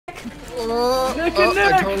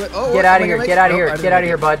Get out of here! Get out of here! Get out of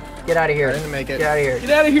here, bud! Get out of here! I didn't make it. Get out of here! Get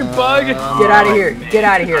out of here, bug! Get out of here! Get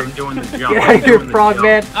out of here! I'm doing the jump. Get out of here,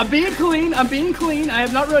 frogman! I'm being clean. I'm being clean. I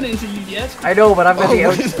have not run into you yet. I know, but I'm gonna be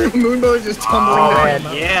out. Moonbo is just tumbling down.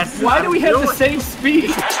 man. Yes. Why do we have the same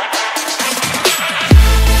speed?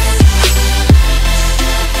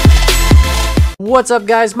 What's up,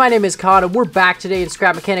 guys? My name is Camodo. We're back today in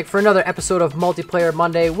Scrap Mechanic for another episode of Multiplayer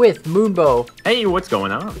Monday with Moonbo. Hey, what's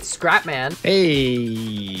going on? Scrapman.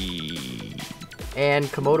 Hey. And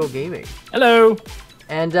Camodo Gaming. Hello.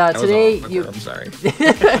 And today I'm sorry.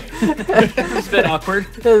 It's a bit awkward.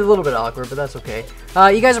 A little bit awkward, but that's okay.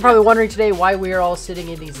 You guys are probably wondering today why we are all sitting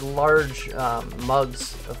in these large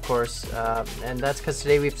mugs, of course. And that's because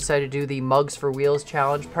today we've decided to do the Mugs for Wheels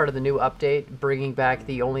challenge, part of the new update, bringing back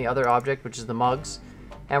the only other object, which is the mugs.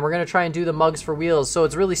 And we're going to try and do the Mugs for Wheels. So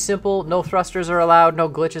it's really simple. No thrusters are allowed, no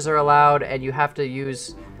glitches are allowed, and you have to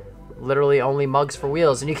use literally only mugs for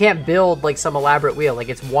wheels. And you can't build like some elaborate wheel. Like,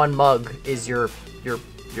 it's one mug is your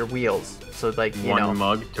wheels. So like, you know, one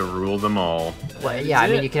mug to rule them all. Well, yeah, I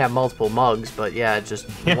mean, you can have multiple mugs, but yeah, just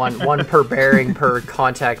one per bearing per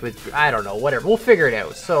contact with, I don't know, whatever. We'll figure it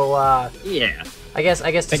out. So Yeah. I guess to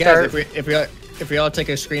Hey start. guys, if we all take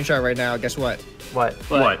a screenshot right now, guess what? What?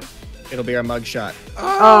 It'll be our mug shot.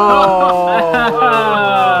 Oh,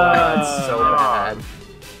 that's so bad.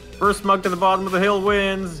 First mug to the bottom of the hill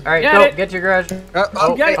wins. All right, Get go it. get your garage. Okay. I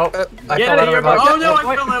Get fell out of here, my mug. oh no, I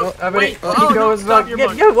Wait, fell out. Wait, Oh, keep no, going. stop your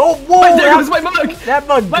mug. Oh, whoa! Wait, there goes my mug. That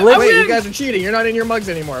mug Wait, glitched. Wait, you guys are cheating. You're not in your mugs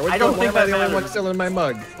anymore. I don't think why am I that the only one matters. still in my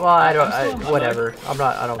mug? Well, I I'm still in don't. my Whatever. I'm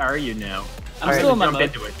not. I don't. How are you now? I'm still in my jump mug.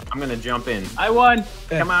 into it. I'm gonna jump in. I won.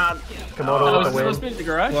 Come on. Komodo I with was the win. supposed to be in the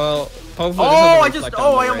garage. Well, hopefully Oh, this doesn't reflect on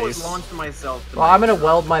I the almost race. launched myself. Well, I'm gonna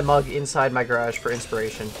weld my mug inside my garage for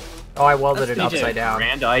inspiration. Oh, I welded it That's DJ. upside down.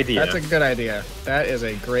 Grand idea. That's a good idea. That is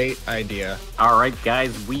a great idea. All right,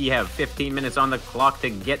 guys, we have 15 minutes on the clock to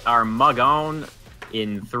get our mug on.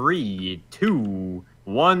 In 3, 2,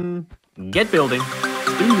 1, get building.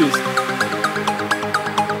 Let's do this.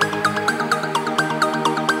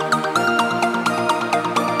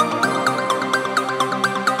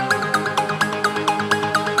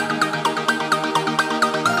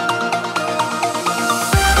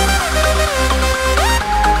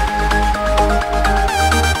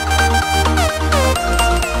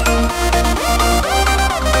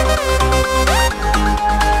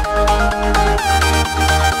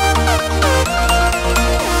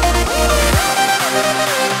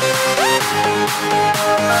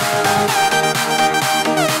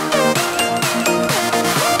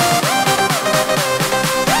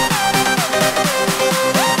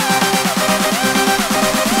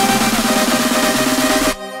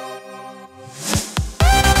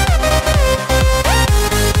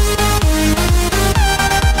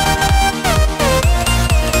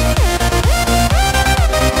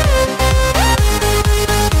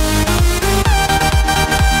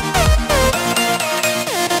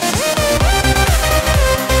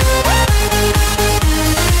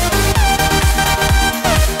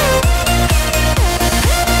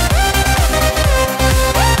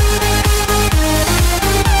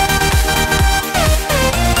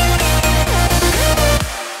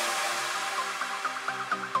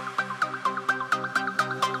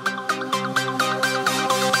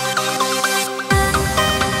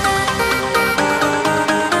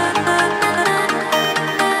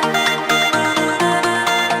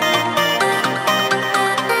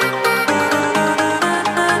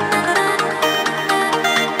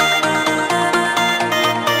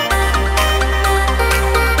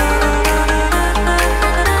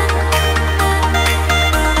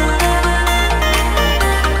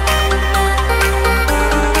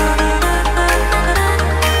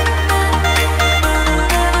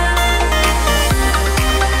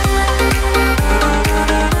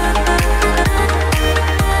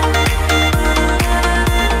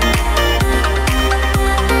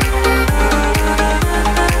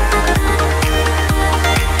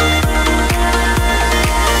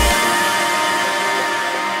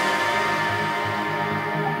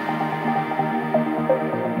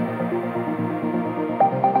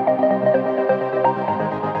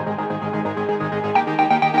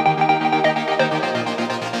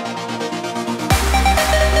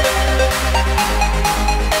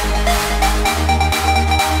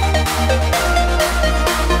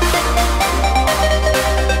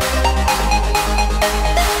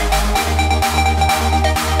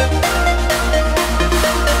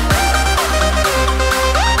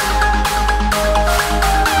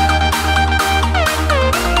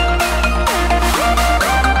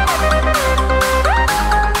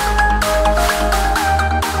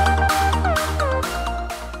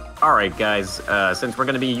 right, guys. Since we're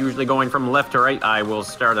going to be usually going from left to right, I will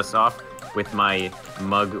start us off with my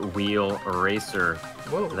mug wheel racer.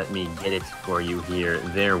 Whoa. Let me get it for you here.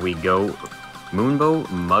 There we go. Moonbo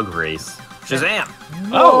mug race. Shazam!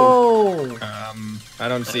 Oh. I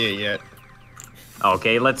don't see it yet.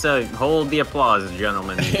 Okay, let's hold the applause,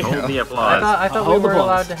 gentlemen. Hold the I applause. thought we hold the weren't balls.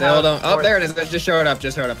 allowed to Still have. don't. Oh, there it is. That just showed up.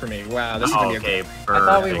 Just showed up for me. Wow, this is gonna be Okay, I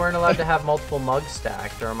thought we perfect. weren't allowed to have multiple mugs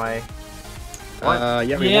stacked, or am I?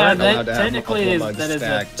 Yeah, we Yeah, weren't that allowed to have technically multiple is- mugs that is a-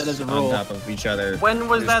 stacked that is a on rule. top of each other. When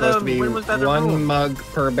was There's that supposed to be when was that a one rule? mug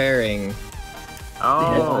per bearing.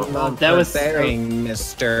 Oh, One mug that per was- bearing,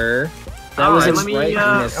 mister. That was Alright, its let me, right,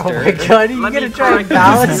 uh, Oh my mister. god, are you Let me gonna try and correct this.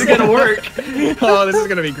 balance This is it? gonna work. Oh, this is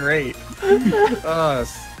gonna be great.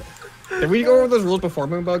 Did we go over those rules before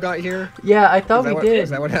Moonbo got here? Yeah, I thought we Is did.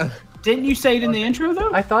 that what happened? Didn't you say it in the intro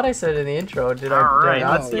though? I thought I said it in the intro. Did I? all Did I right.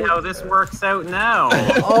 not Let's say see it? how this works out now.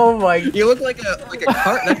 Oh my! You look like a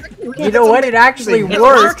cart. You know what? It actually It's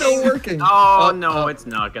works. still working. Oh no, it's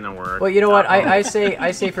not gonna work. Well, you know what? Uh-oh. I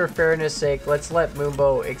say for fairness' sake, let's let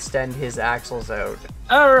Moonbo extend his axles out.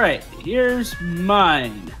 All right, here's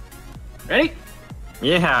mine. Ready?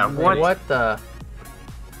 Yeah. What? the?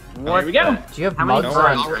 There we go. Do you have How many mugs Don't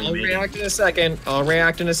worry, on? I'll react in a second. I'll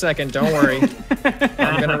react in a second. Don't worry.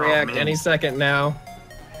 I'm gonna react any second now.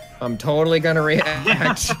 I'm totally gonna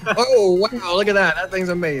react. Oh wow! Look at that. That thing's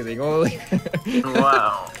amazing. Holy.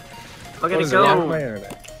 Wow. Look at What it is wrong with go. my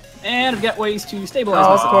internet? And I've got ways to stabilize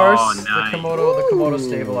Oh, of myself. course, Oh, the nice. Komodo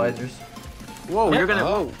stabilizers. Whoa, you're gonna.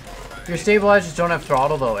 Oh, Your stabilizers don't have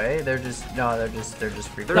throttle though, eh? They're just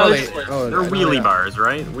free. They're, No, like- it's- oh, they're I know wheelie that. bars,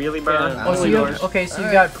 right? Wheelie bar. Yeah. Oh, so you Wheelie have, bars. okay, so you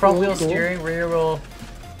Alright, got front cool, wheel cool. steering, rear wheel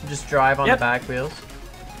just drive on Yep. the back wheels.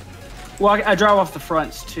 Well, I drive off the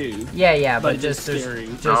fronts too. Yeah, But but just just there's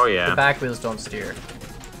steering. just Oh, yeah. the back wheels don't steer.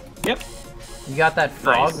 Yep. You got that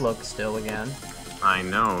frog Nice. look still again. I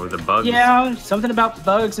know the bugs. Yeah, something about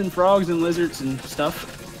bugs and frogs and lizards and stuff.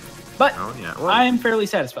 But Oh yeah. Well, I am fairly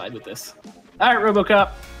satisfied with this. All right, RoboCop.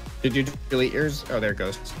 Did you delete yours? Oh, there it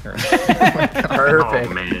goes. Perfect. Oh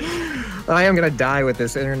man. I am gonna die with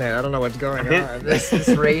this internet. I don't know what's going on. This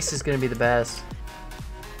race is gonna be the best.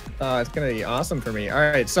 It's gonna be awesome for me. All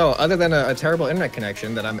right. So, other than a terrible internet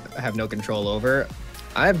connection that I have no control over,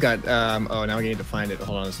 I've got. Oh, now we need to find it.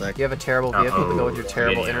 Hold on a sec. You have a terrible vehicle to go with your Uh-oh,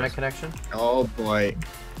 terrible videos. internet connection? Oh boy.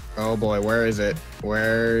 Oh boy. Where is it?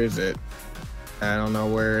 Where is it? I don't know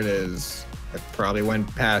where it is. I probably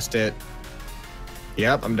went past it.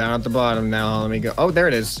 Yep, I'm down at the bottom now. Let me go. Oh, there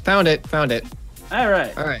it is. Found it. Found it. All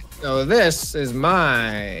right. All right. So this is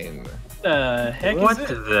mine. The heck What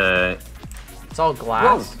is it? the? It's all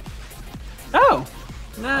glass. Oh,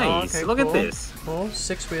 Nice. okay, Look cool. at this. Oh,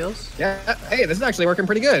 6 wheels. Yeah. Hey, this is actually working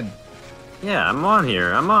pretty good. Yeah, I'm on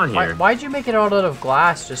here. I'm on here. Why'd you make it all out of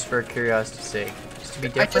glass just for curiosity's sake? Just to be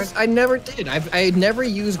different? I never did. I had never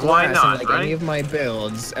used Why glass not, in like right? any of my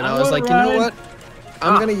builds, and I I was wanna like, you know ride. what?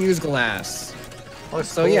 I'm Ah. gonna use glass. Oh, it's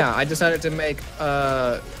So cool. yeah, I decided to make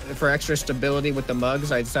for extra stability with the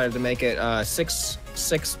mugs. I decided to make it six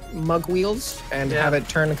mug wheels and Yeah. have it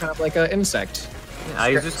turn kind of like an insect.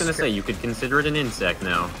 I was just gonna say you could consider it an insect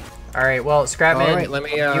now. All right, well, Scrapman, All right, let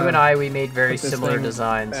me, you and I, we made very put this similar thing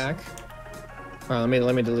designs. Back. Let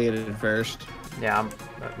me delete it first. Yeah,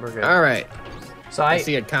 we're good. All right. So I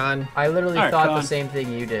see it, Con. I literally All right, thought go the on. same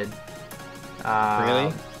thing you did.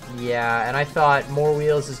 Really? Yeah, and I thought more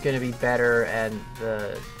wheels is going to be better, and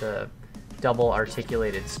the double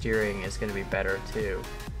articulated steering is going to be better too.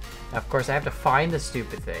 Now, of course, I have to find the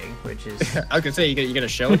stupid thing, which is I was gonna say you gonna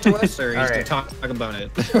show it to us, or you All just right. gonna talk about it?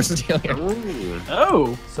 What's the deal here? Ooh.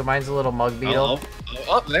 oh. so mine's a little mug beetle.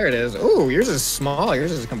 Oh, there it is. Ooh, yours is small.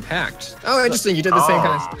 Yours is compact. Oh, interesting. You did the same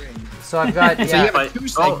kind of Oh. steering. So I've got So you yeah, have a But, two oh,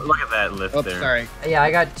 seg- look at that lift Oh, there. sorry. yeah, I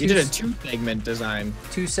got You two did a two-segment design.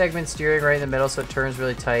 two segment steering right in the middle, so it turns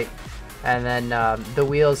really tight, and then the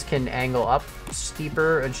wheels can angle up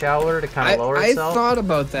steeper and shallower to kind of lower I itself. thought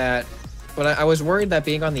about that, but I was worried that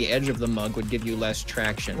being on the edge of the mug would give you less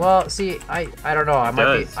traction. Well, see, I don't know. I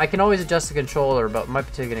might be. does. I can always adjust the controller, but might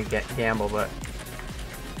be taking a gamble. But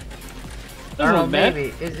I Doesn't don't know. look bad.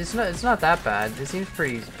 Maybe it's not that bad. It seems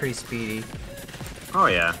pretty speedy. Oh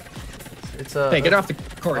yeah. It's a. hey, get off the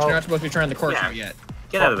course. Oh. You're not supposed to be trying the course Yeah. out yet.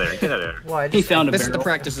 Get out of there. Get out of there. Well, I He just, found a This is the barrel.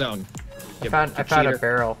 practice zone. I You found a cheater.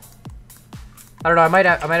 barrel. I don't know. I might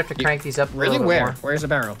have to crank these up a Really? little bit Where? more. Where's the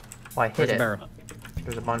barrel? Well, I hit Where's the it. barrel?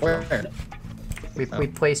 There's a bunch Where? of them. We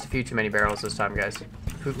placed a few too many barrels this time, guys.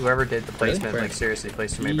 Whoever did the Really? placement, Where? like seriously,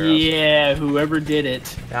 placed too many barrels. Yeah, whoever did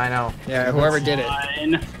it. Yeah, I know. Yeah, whoever did it.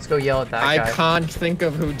 Fine. Let's go yell at that I guy. can't think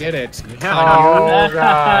of who did it. Oh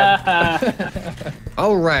god.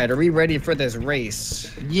 All right, are we ready for this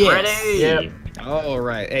race? Yes. Ready? Yep. Oh,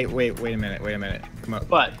 right. Hey, wait a minute. Come on.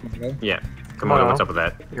 What? Yeah. Come on, Komodo. what's up with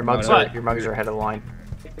that? Your mugs What? are ahead of the line.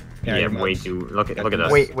 Yeah, your way mugs. too. Look at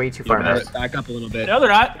us. Way too far Look at ahead. us. Back up a little bit. No, they're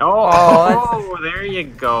not. Oh, there you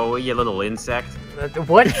go, you little insect.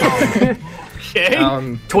 What? Okay.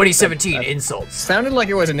 2017 insults. Sounded like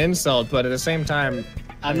it was an insult, but at the same time,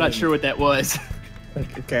 I'm not sure what that was.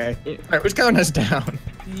 okay. All right, who's counting us down?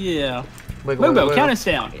 Yeah. Wiggle, Moonbo, wiggle. count us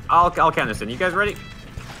down. I'll count us in. You guys ready?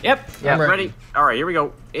 Yep. Yeah. I'm Ready? All right, here we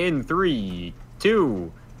go. In 3,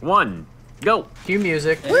 2, 1, go. Cue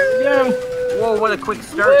music. There we go. Whoa, what a quick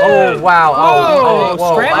start. Oh wow! Oh,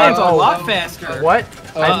 whoa! Scrapman's a Oh, lot faster. What?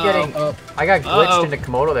 I'm Uh-oh. getting. I got glitched Uh-oh. into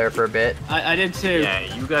Komodo there for a bit. I did too. Yeah,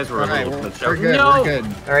 you guys were All a right, little we're glitched good. out. No. We're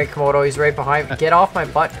good. All right, Komodo, he's right behind me. Get off my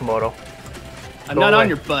butt, Komodo. I'm Go not away. on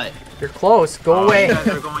your butt. You're close. Go Oh, away. You guys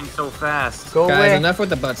are going so fast. Go Guys, away. enough with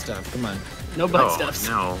the butt stuff. Come on. No butt Oh, stuffs.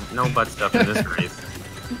 no butt stuff in this race.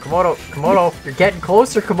 Komodo, you're getting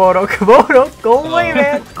closer, Komodo. Komodo, go away,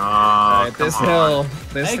 man. Oh, All right, come this on. hill.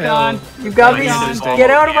 This Hey, hill. Con. You got me. Hang on. Get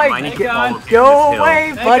out of Yeah, my. I need to Hang on. follow this Go hill.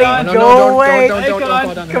 away, Hey, buddy. Con. No, Go away. don't Hey, fall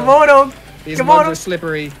Con. down the hill. Komodo. These Komodo. mugs are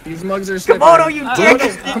slippery. These mugs are slippery. Komodo, you dick.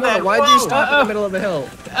 Komodo, why'd you stop in the middle of the hill?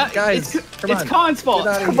 Guys, come it's on. Con's fault.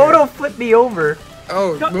 Get out of Komodo flipped me over.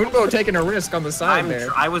 Oh, Moonbo taking a risk on the side there.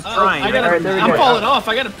 I was Uh-oh, trying. I gotta, Alright, there we I'm go. falling off.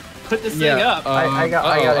 I gotta put this thing up. I got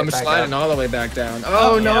I'm it back sliding up. all the way back down.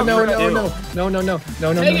 Oh, no.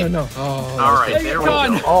 Take it. Oh, All right, Take there it, we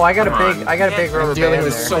Con. go. Oh, I got a Come big. on. I got a big rubber I'm dealing band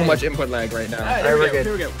with there. so much input lag right now. Alright, Alright, we're there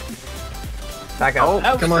good. we go. Back up.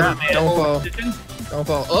 Oh, Come on, Scrapman. don't fall. Don't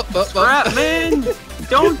fall. Crap, man!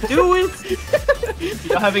 Don't do it!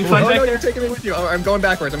 You having fun Oh, back no, there? you're taking me with you. Oh, I'm going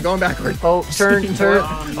backwards. Oh, turn.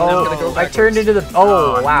 Oh, Oh, no. I turned into the.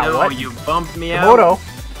 Oh, wow. no, What? you bumped me out.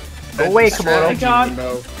 Komodo. Go away, Komodo. Hey, Con.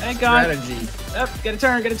 Hey, Con. Strategy. Up, get a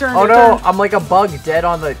turn, get a turn. Oh get a no, turn. I'm like a bug dead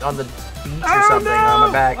on the beach or Oh, something no. on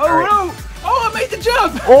my back. Oh, All right. no. Oh, I made the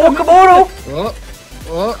jump. Oh, Komodo! Oh,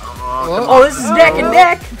 oh, Oh, Oh, this is neck and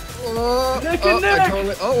neck. oh, Neck and I neck.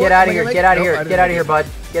 totally- oh, Get what, out of am I here! gonna Get out of make- here! Nope, I Get out of didn't here, bud!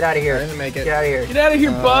 Get out of make it. I here! didn't make it. Get out of here! Get out of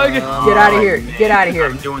here, bug. Get out of here! Get out of here!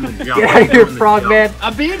 I'm doing the jump. Get out of I'm here, doing the frog jump. man!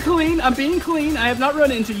 I'm being clean. I'm being clean. I have not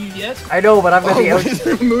run into you yet. I know, but I'm gonna Oh, be out.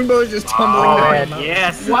 Moonbo's just tumbling Oh, down. man. the mountain.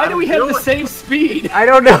 Yes. Why do we have the doing same speed? I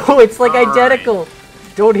don't know. It's like All right. identical.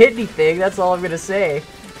 Don't hit anything. That's all I'm gonna say.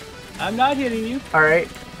 I'm not hitting you. All right,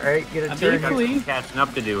 get a I'm turn. being Got clean. some catching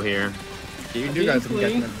up to do here. You I'm do got being some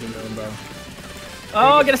clean. catching up to do, Moonbo.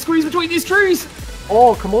 Oh, I gotta squeeze between these trees.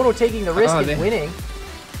 Oh, Komodo taking the risk Oh, and they- winning.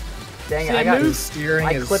 Dang it! See I that got. move? The steering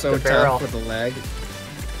I is clipped so the barrel. tough with the lag.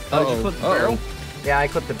 Oh, did you clip the barrel? Yeah, I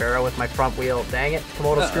clipped the barrel with my front wheel. Dang it!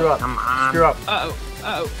 Komodo, Uh-oh. screw up. Come on. Screw up. Uh-oh.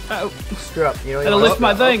 Uh-oh. Uh-oh. Screw up. You know you Gotta want lift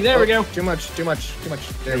my thing. There we go. Too much. There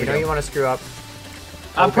You we know you go. want to screw up.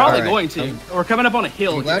 I'm Okay. probably Alright. going to. We're coming up on a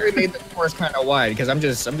hill. I'm glad we made the course kind of wide because I'm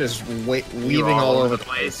just You're weaving all over the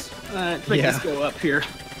place. Let's Yeah. go up here.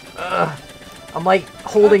 I'm like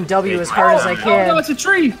holding W as hard as I Oh, no, can. it's a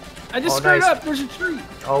tree. I just Oh, screwed nice. up. There's a tree.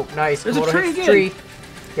 Oh, nice. There's a Komodo tree hits the again. tree.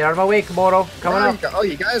 Get out of my way, Komodo. Coming Where up. you go- Oh,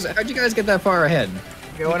 you guys, how'd you guys get that far ahead?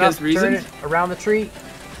 Going Because up. Turn it reasons? around the tree.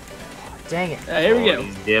 Dang it. Here we go.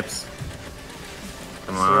 These dips.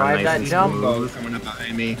 Come So on, I have nice that and jump. smooth. Coming up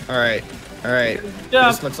behind me. All right. Jump.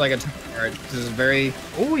 This looks like a alright. This is very.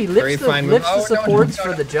 Ooh, he Very lifts fine the, move. lifts Oh, the no, no, supports no, for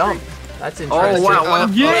no. the jump. That's Oh, interesting. wow. What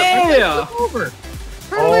a Yeah. Over.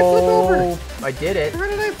 How did I flip over? Oh, I did it. How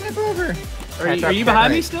did I flip over? Are you, Catch up, behind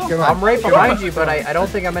catch me up. still? Come on. I'm right behind you, but I don't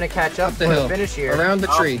think I'm going to catch up Up the for hill. the finish here. Around the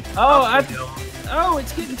tree. Oh, Up the hill.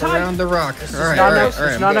 it's getting tight. Around the rock. There's All just right. not All right. enough, All right.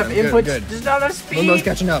 there's not enough I'm good, I'm inputs. good. There's not enough Moonbo's speed.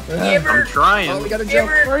 catching up. I'm trying. Oh, we gotta jump.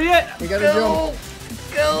 Where are you at? We gotta jump.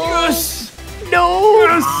 Go. Yes. No.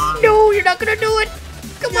 Yes. No, you're not going to do it.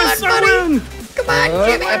 Come Yes, on, I buddy. win. Come on,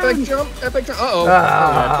 Jimmy. Epic jump. Epic jump. Uh-oh.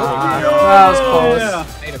 Ah, Oh, that was close. Yeah.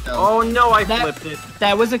 made it though. Oh no, I That- flipped it.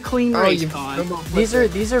 That was a clean Oh, race, you Con. These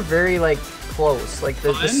are very like close. Like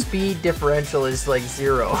the Fun? speed differential is like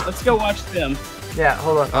 0. Let's go watch them. Yeah,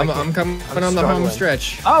 hold on. I'm coming I'm on the home struggling.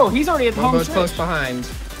 stretch. Oh, he's already at the home Moonbo's close stretch. behind.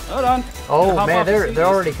 Hold on. Oh Hop man, off the they're seats.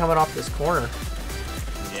 already coming off this corner.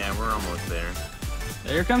 Yeah, we're almost there.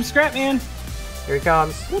 There comes Scrapman. Here he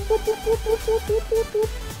comes.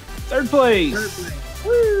 Third place.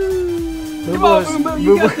 Come on, Moonbo,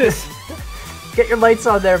 you got this. Get your lights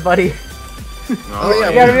on there, buddy. Oh, yeah,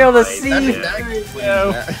 You gotta be able to right, see.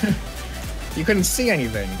 that's it. You couldn't see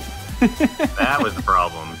anything. That was the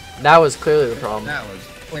problem. That was clearly the problem. That was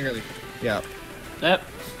clearly. Yeah. Yep,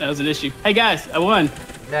 that was an issue. Hey guys, I won.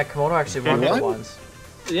 Yeah, Komodo actually won You for won? once.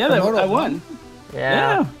 Yeah, Komodo I won? won.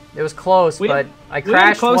 Yeah. It was close, but I had a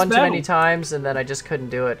crashed close one too many battle. times, and then I just couldn't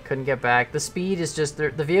do it. Couldn't get back. The speed is just the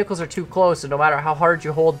vehicles are too close, and no matter how hard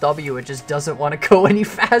you hold W, it just doesn't want to go any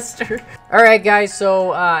faster. All right, guys.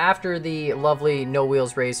 So after the lovely no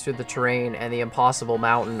wheels race through the terrain and the impossible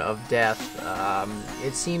mountain of death,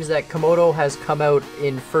 it seems that Camodo has come out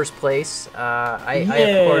in first place. I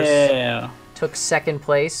of course took second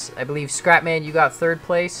place. I believe Scrapman, you got third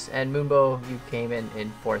place, and Moonbo, you came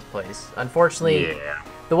in fourth place. Unfortunately,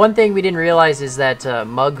 the one thing we didn't realize is that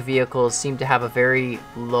mug vehicles seem to have a very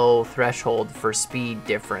low threshold for speed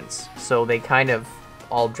difference. So they kind of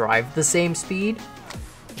all drive the same speed.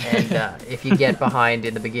 And if you get behind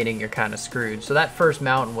in the beginning, you're kind of screwed. So that first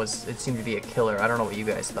mountain it seemed to be a killer. I don't know what you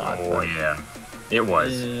guys thought. Oh, yeah. It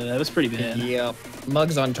was. Yeah, that was pretty bad. Yep.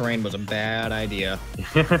 Mugs on terrain was a bad idea.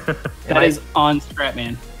 That is on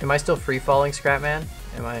Scrapman. Am I still free falling, Scrapman?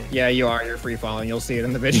 Am I? Yeah, you are. You're free falling. You'll see it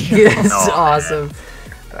in the video. That's awesome.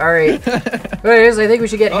 All right. Anyways, I think we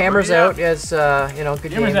should get hammers out. Yes, you know,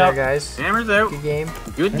 good Hammers game out. there, guys. Hammers out. Good game.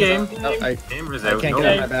 Good game. I Hammers can't out. get No.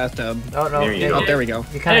 out of my bathtub. Oh no. There you go. Oh, there we go.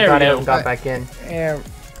 You kind There of got we out go. and got back in. Yeah.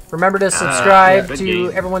 Remember to subscribe good to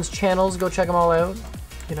game. everyone's channels. Go check them all out.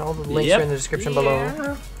 You know, the links are in the description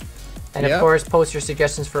below. And of course, post your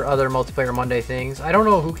suggestions for other Multiplayer Monday things. I don't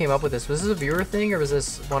know who came up with this. Was this a viewer thing, or was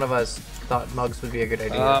this one of us thought mugs would be a good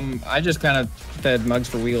idea? I just kind of said mugs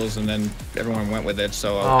for wheels, and then everyone went with it.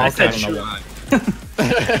 So Oh, I okay. don't know why.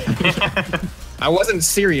 I wasn't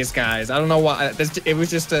serious, guys. I don't know why. It was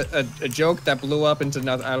just a joke that blew up into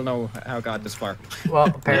nothing. I don't know how it got this far. Well,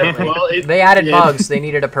 apparently Well, they added mugs. They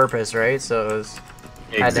needed a purpose, right? So it was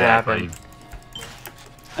had to Exactly. happen.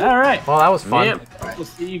 All right. Well, that was fun. Yep. We'll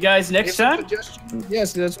see you guys next time.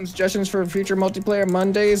 Yes, there's some suggestions for future multiplayer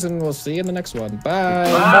Mondays, and we'll see you in the next one. Bye.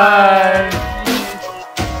 Bye.